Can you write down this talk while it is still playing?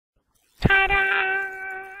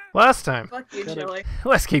Last time. Fuck you, Chili.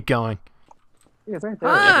 Let's keep going. Yeah, it's right there.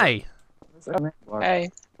 Hi! Hey.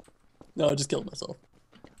 No, I just killed myself.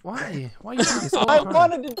 Why? Why are you doing this all I the time?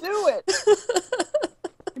 wanted to do it!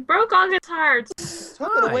 You broke all his hearts.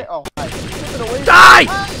 Took it away. Oh, hi. Took it away. Die!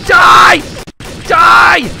 Die!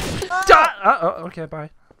 Die! Die! Oh, okay, bye.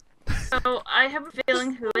 So, I have a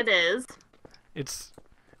feeling who it is. It's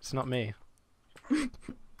not me.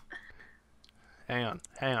 Hang on,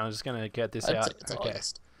 I'm just gonna get this I'd out. say it's Okay.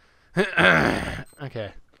 August.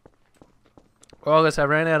 Okay. August, I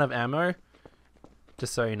ran out of ammo.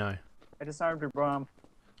 Just so you know. I disarmed your bomb.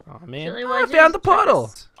 Oh man, Chili, I why'd you found the just check portal!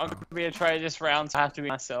 us? I'm gonna be a traitor this round, so I have to be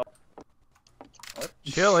myself.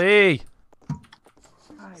 Chili!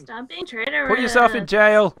 Stop being traitorous. Put yourself in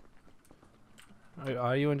jail!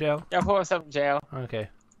 Are you in jail? Yeah, I put myself in jail. Okay.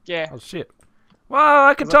 Yeah. Oh shit. Whoa,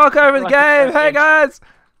 I can talk over the game! Hey guys!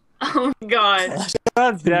 Oh my god.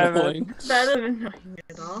 God damn it. Annoying. That isn't annoying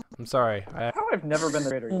at all. I'm sorry. How I've never been the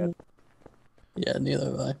traitor yet. Yeah, neither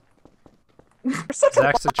have I. You're such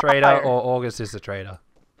Zach's a traitor liar. or August is a traitor.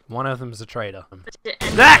 One of them is a traitor. And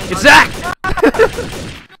Zach! It's Zach!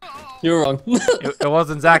 You're wrong. It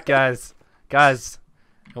wasn't Zach, guys. Guys,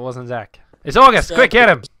 it wasn't Zach. It's August! Zach. Quick, get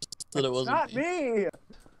him! That it wasn't Not me!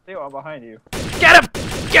 They are behind you. Get him!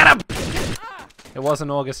 Get him! It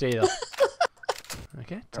wasn't August either.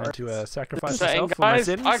 Okay, time to sacrifice Saying, myself for my guys,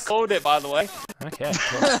 sins. I called it, by the way. Okay.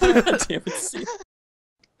 Damn it, see.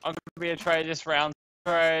 I'm gonna be a traitor this round.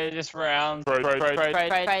 Trade this round. Am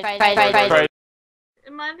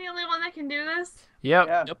I the only one that can do this? Yep.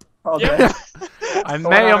 Yeah. Yep. All Yep. dead. I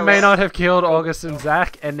may or may not have killed August and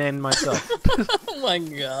Zach, and then myself. Oh my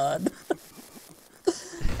god.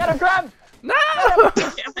 Get him, grab! No!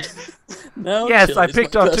 Damn it. No, Yes, I Chili's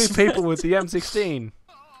picked my on best two people friend. with the M16.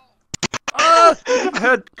 Oh!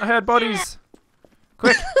 I heard bodies.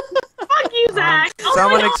 Quick! Fuck you, Zach! Oh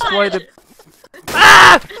Someone my God. exploited.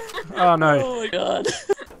 Ah! Oh no! Oh my god.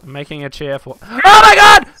 I'm making a chair for. Oh my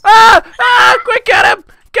god! Ah! Ah! Quick, get him!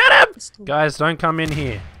 Get him! Guys, don't come in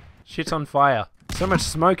here. Shit's on fire. So much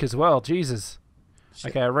smoke as well. Jesus.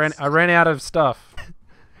 Shit. Okay, I ran out of stuff.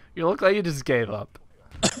 You look like you just gave up.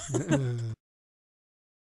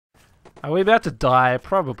 Are we about to die?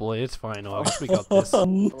 Probably. It's fine, August. We got this.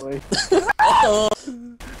 Boy.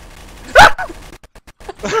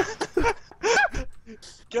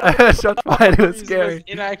 Shot fired. It was scary.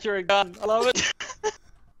 Inaccurate gun. I love it.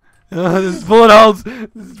 Oh, there's bullet holes.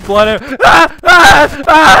 There's blood. Ah! Ah!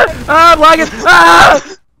 Ah! Ah! I'm lagging.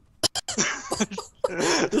 Ah!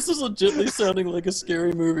 This is legitimately sounding like a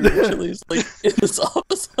scary movie. Chili's like in its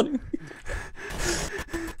office hunting me.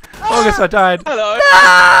 August, I died. Hello.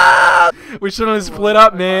 Ah! We shouldn't have split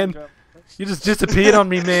up, man. You just disappeared on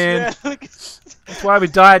me, man. Yeah, look. That's why we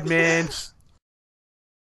died, man.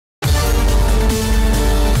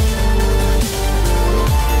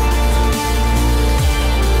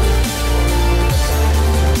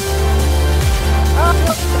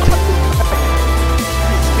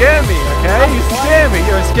 You scare me, okay? You scare me.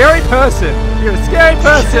 You're a scary person. You're a scary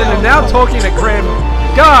person, and now talking to Grim.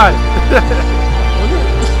 God.